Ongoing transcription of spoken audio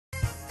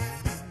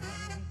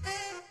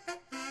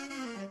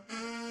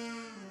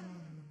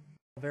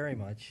very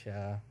much.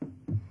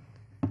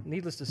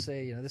 Needless to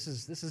say, this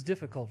is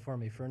difficult for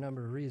me for a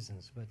number of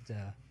reasons, but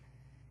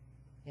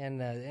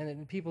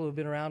and people who've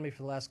been around me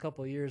for the last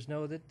couple of years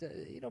know that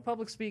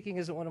public speaking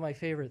isn't one of my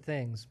favorite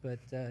things, but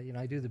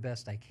I do the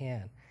best I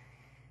can.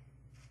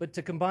 But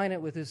to combine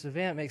it with this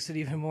event makes it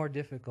even more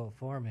difficult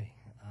for me.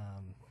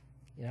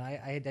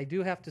 I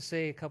do have to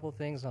say a couple of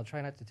things, and I'll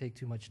try not to take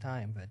too much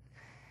time, but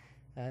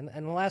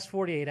in the last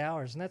 48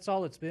 hours, and that's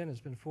all it's been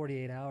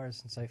 48 hours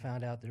since I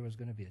found out there was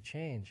going to be a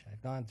change.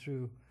 I've gone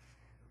through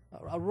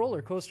a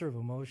roller coaster of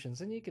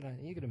emotions, and you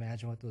can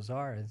imagine what those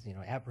are. It's,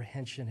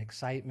 apprehension,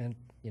 excitement,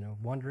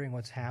 wondering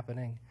what's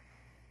happening.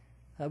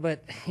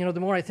 But the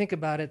more I think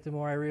about it, the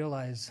more I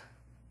realize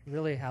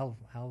really how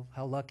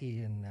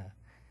lucky and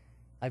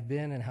I've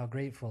been and how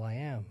grateful I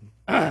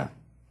am.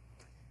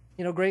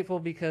 Grateful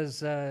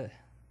because about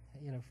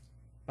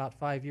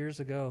 5 years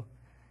ago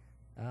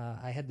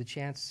I had the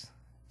chance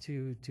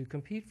to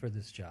compete for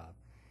this job.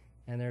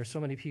 And there are so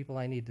many people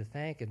I need to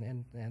thank,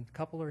 and a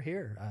couple are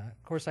here.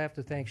 Of course, I have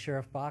to thank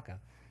Sheriff Baca.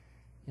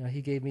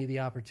 He gave me the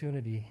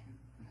opportunity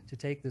to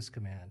take this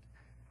command.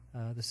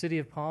 The city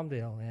of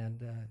Palmdale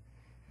and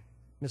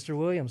Mr.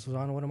 Williams was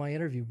on one of my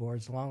interview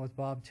boards along with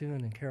Bob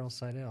Toon and Carol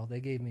Seidel. They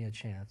gave me a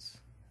chance.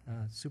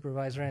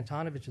 Supervisor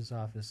Antonovich's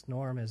office,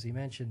 Norm, as he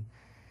mentioned,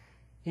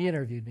 he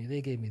interviewed me.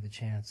 They gave me the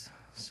chance.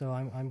 So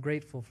I'm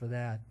grateful for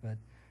that. But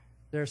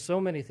there are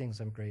so many things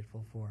I'm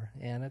grateful for,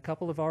 and a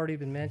couple have already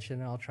been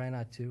mentioned, and I'll try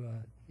not to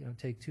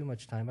take too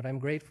much time, but I'm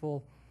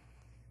grateful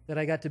that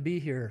I got to be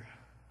here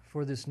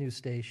for this new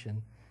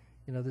station.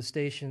 The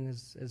station,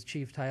 as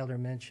Chief Tyler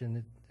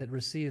mentioned, it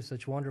receives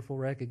such wonderful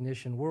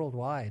recognition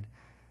worldwide,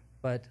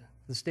 but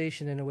the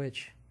station in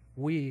which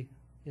we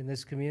in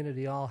this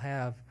community all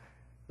have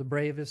the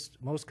bravest,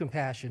 most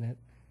compassionate,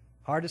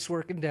 hardest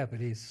working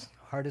deputies,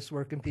 hardest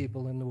working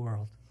people in the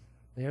world.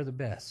 They are the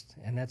best,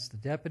 and that's the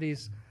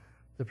deputies,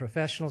 the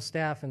professional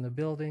staff in the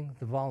building,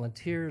 the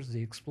volunteers,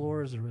 the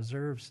explorers, the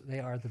reserves. They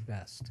are the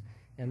best.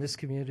 And this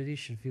community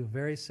should feel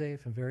very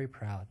safe and very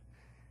proud.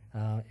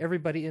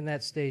 Everybody in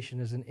that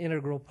station is an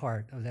integral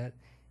part of that.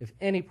 If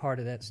any part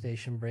of that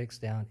station breaks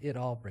down, it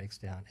all breaks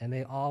down. And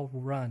they all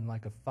run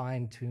like a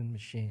fine-tuned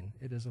machine.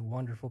 It is a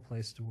wonderful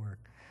place to work.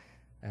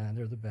 And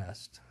they're the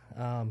best.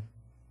 I'm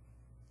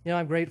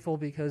grateful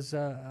because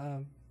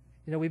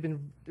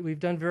we've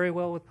done very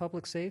well with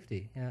public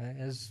safety,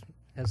 as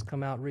has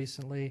come out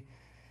recently.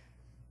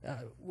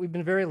 We've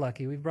been very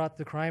lucky. We've brought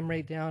the crime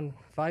rate down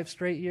 5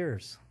 straight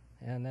years,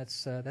 and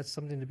that's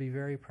something to be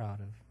very proud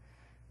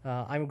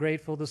of. I'm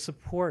grateful the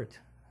support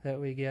that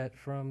we get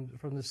from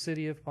the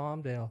city of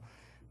Palmdale.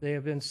 They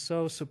have been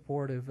so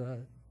supportive.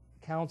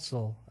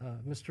 Council,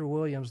 Mr.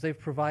 Williams, they've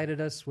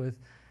provided us with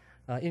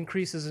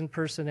increases in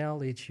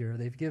personnel each year.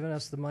 They've given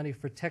us the money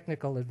for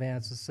technical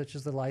advances such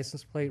as the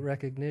license plate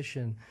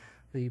recognition,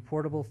 the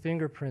portable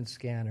fingerprint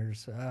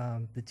scanners,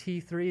 the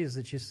T3s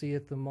that you see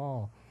at the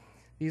mall.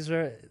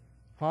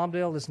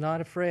 Palmdale is not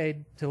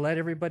afraid to let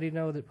everybody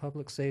know that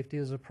public safety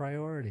is a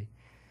priority.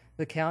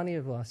 The County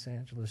of Los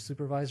Angeles,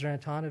 Supervisor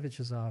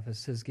Antonovich's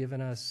office, has given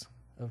us,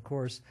 of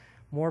course,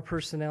 more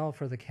personnel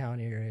for the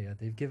county area.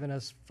 They've given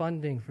us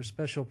funding for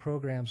special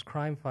programs,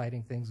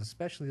 crime-fighting things,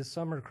 especially the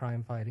summer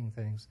crime-fighting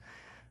things.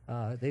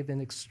 They've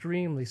been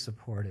extremely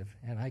supportive,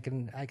 and I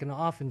can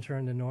often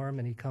turn to Norm,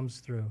 and he comes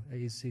through.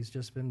 He's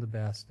just been the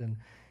best, and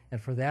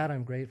for that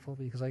I'm grateful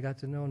because I got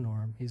to know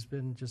Norm. He's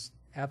been just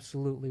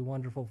absolutely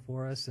wonderful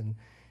for us, and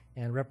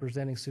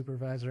representing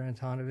Supervisor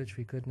Antonovich,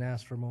 we couldn't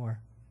ask for more.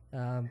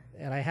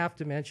 And I have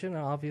to mention,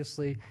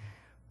 obviously,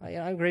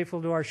 I'm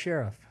grateful to our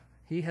sheriff.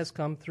 He has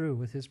come through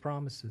with his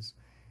promises.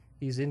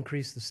 He's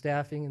increased the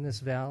staffing in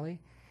this valley.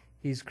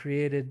 He's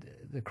created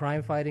the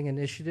crime-fighting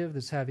initiative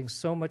that's having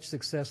so much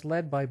success,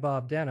 led by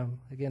Bob Denham,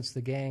 against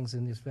the gangs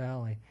in this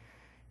valley.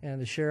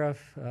 And the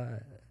sheriff,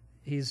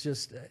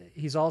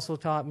 he's also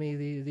taught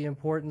me the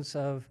importance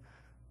of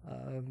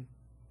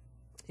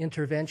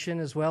intervention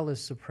as well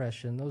as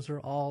suppression. Those are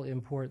all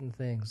important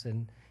things,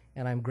 and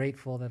I'm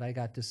grateful that I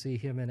got to see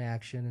him in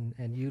action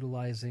and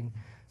utilizing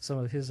some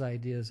of his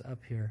ideas up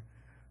here.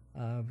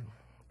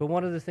 But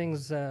one of the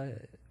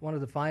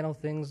final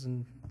things,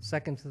 and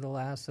second to the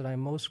last, that I'm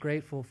most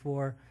grateful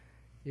for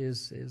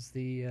is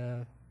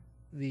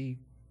the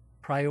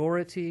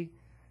priority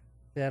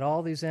that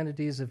all these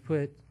entities have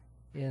put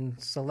in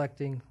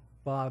selecting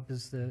Bob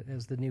as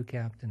the new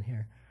captain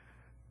here.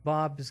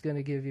 Bob is going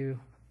to give you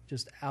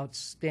just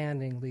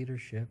outstanding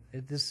leadership.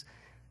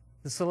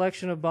 The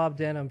selection of Bob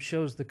Denham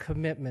shows the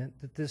commitment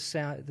that this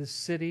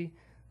city,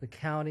 the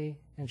county,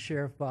 and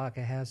Sheriff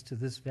Baca has to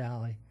this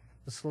valley.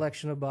 The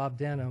selection of Bob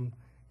Denham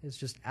is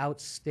just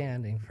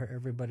outstanding for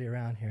everybody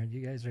around here, and you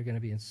guys are going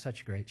to be in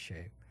such great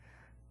shape.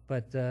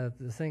 But the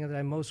thing that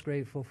I'm most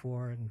grateful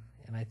for, and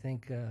I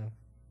think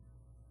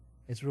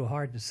it's real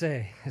hard to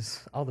say,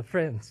 is all the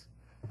friends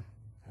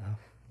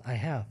I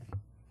have.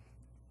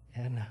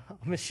 And I'll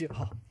miss you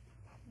all.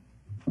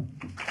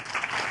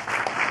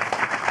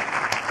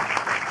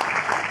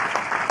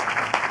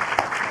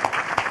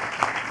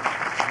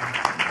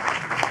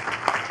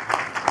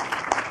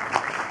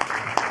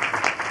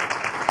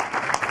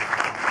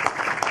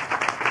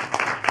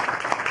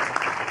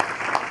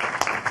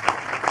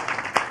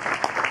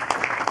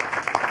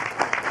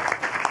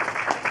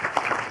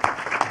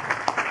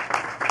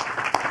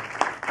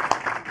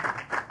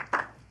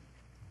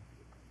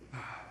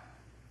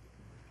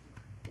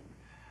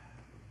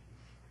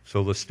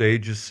 So the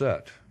stage is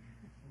set.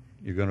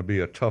 You're going to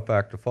be a tough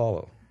act to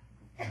follow.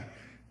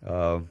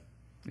 And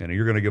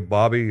you're going to give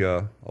Bobby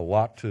a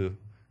lot to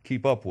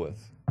keep up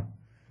with.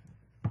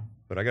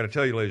 But I got to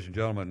tell you, ladies and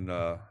gentlemen,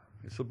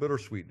 it's a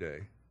bittersweet day.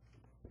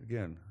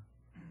 Again,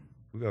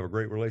 we have a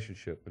great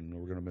relationship, and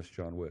we're going to miss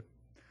John Witt.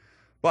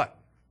 But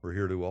we're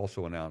here to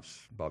also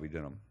announce Bobby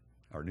Denham,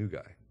 our new guy.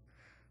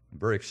 I'm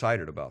very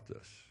excited about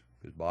this,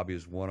 because Bobby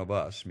is one of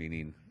us,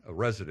 meaning a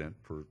resident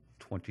for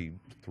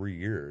 23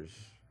 years.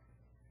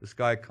 This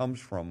guy comes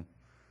from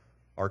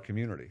our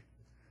community.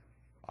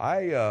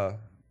 I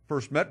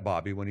first met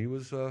Bobby when he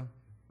was an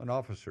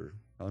officer,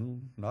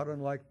 not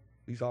unlike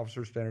these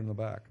officers standing in the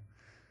back,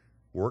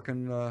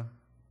 working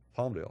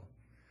Palmdale.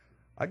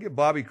 I give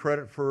Bobby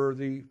credit for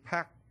the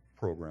PAC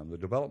program, the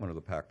development of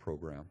the PAC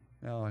program.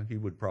 Now, he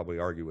would probably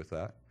argue with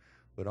that,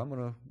 but I'm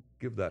going to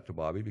give that to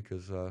Bobby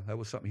because that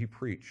was something he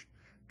preached.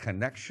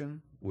 Connection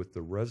with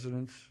the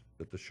residents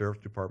that the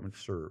Sheriff's Department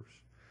serves.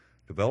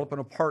 Developing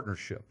a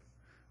partnership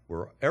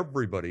where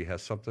everybody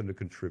has something to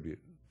contribute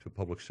to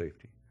public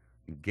safety.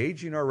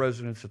 Engaging our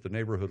residents at the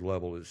neighborhood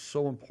level is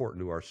so important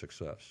to our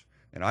success,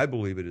 and I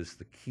believe it is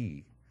the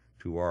key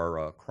to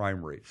our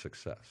crime rate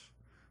success.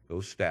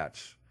 Those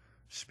stats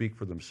speak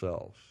for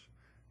themselves,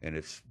 and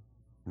it's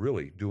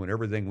really doing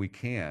everything we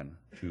can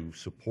to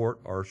support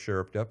our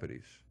sheriff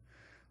deputies.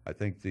 I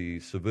think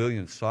the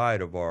civilian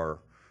side of our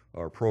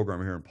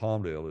program here in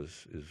Palmdale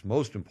is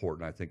most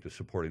important, I think, to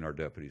supporting our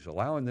deputies,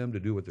 allowing them to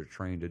do what they're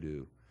trained to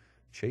do,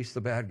 chase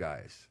the bad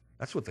guys.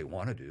 That's what they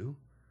want to do.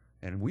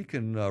 And we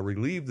can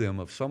relieve them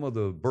of some of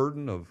the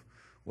burden of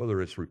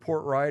whether it's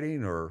report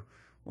writing or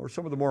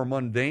some of the more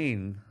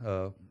mundane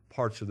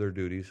parts of their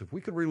duties. If we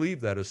can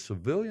relieve that as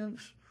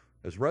civilians,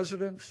 as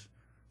residents,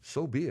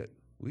 so be it.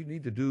 We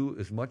need to do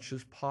as much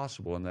as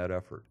possible in that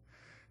effort.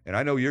 And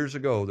I know years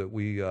ago that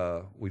we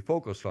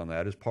focused on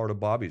that as part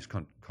of Bobby's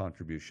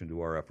contribution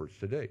to our efforts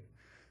to date.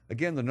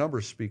 Again, the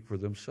numbers speak for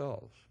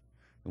themselves.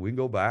 And we can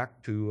go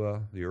back to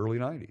the early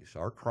 90s.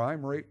 Our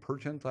crime rate per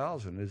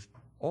 10,000 is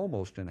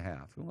almost in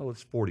half. Well,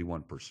 it's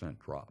 41%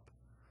 drop.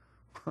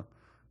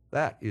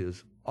 That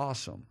is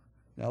awesome.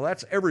 Now,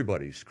 that's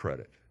everybody's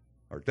credit.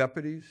 Our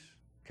deputies,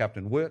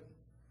 Captain Witt,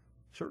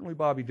 certainly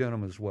Bobby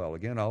Denham as well.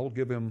 Again, I'll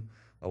give him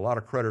a lot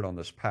of credit on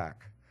this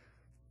PAC.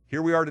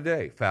 Here we are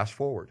today, fast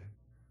forward.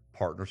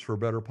 Partners for a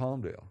Better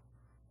Palmdale.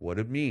 What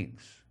it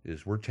means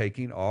is we're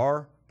taking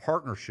our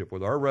partnership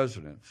with our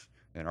residents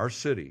and our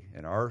city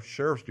and our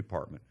sheriff's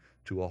department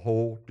to a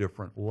whole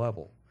different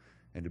level.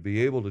 And to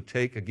be able to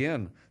take,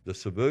 again, the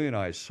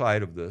civilianized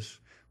side of this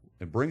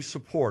and bring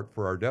support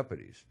for our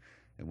deputies.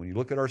 And when you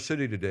look at our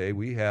city today,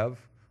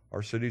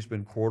 our city's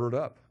been quartered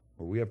up,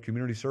 where we have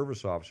community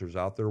service officers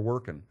out there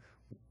working,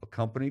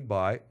 accompanied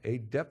by a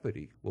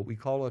deputy, what we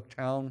call a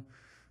town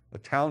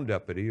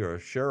deputy or a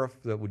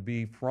sheriff that would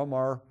be from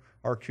our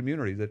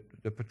community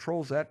that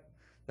patrols that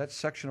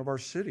section of our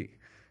city,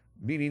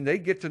 meaning they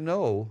get to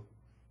know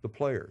the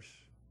players.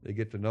 They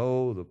get to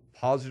know the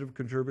positive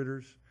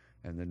contributors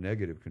and the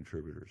negative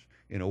contributors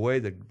in a way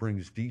that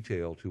brings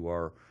detail to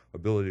our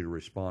ability to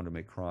respond to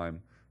make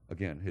crime.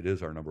 Again, it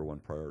is our number one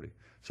priority.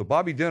 So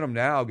Bobby Denham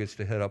now gets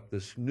to head up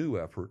this new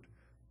effort,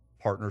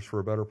 Partners for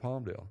a Better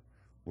Palmdale.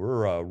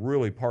 We're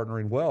really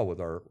partnering well with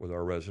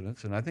our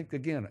residents, and I think,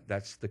 again,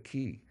 that's the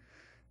key.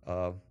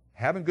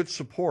 Having good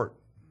support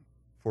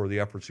for the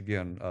efforts,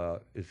 again,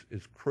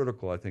 is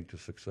critical, I think, to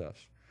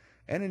success.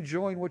 And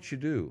enjoying what you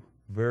do,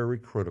 very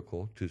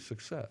critical to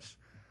success.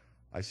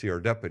 I see our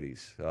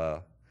deputies.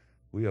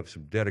 We have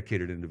some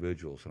dedicated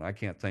individuals, and I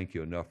can't thank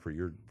you enough for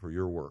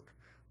your work.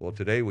 Well,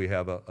 today we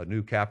have a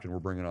new captain we're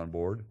bringing on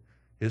board.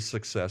 His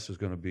success is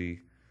going to be,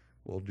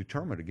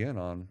 determined, again,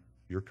 on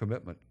your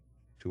commitment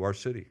to our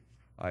city.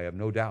 I have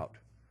no doubt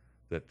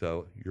that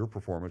your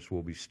performance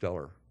will be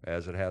stellar,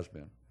 as it has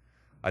been.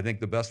 I think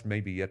the best may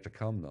be yet to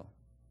come, though.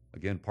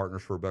 Again,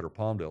 Partners for a Better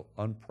Palmdale,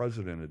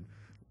 unprecedented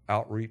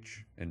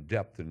outreach and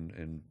depth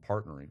in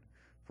partnering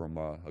from,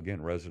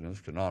 again,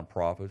 residents to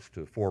nonprofits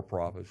to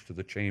for-profits to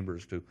the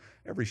chambers to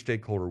every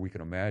stakeholder we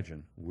can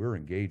imagine. We're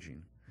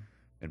engaging.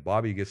 And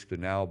Bobby gets to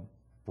now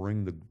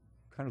bring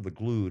the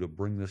glue to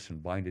bring this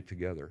and bind it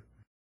together.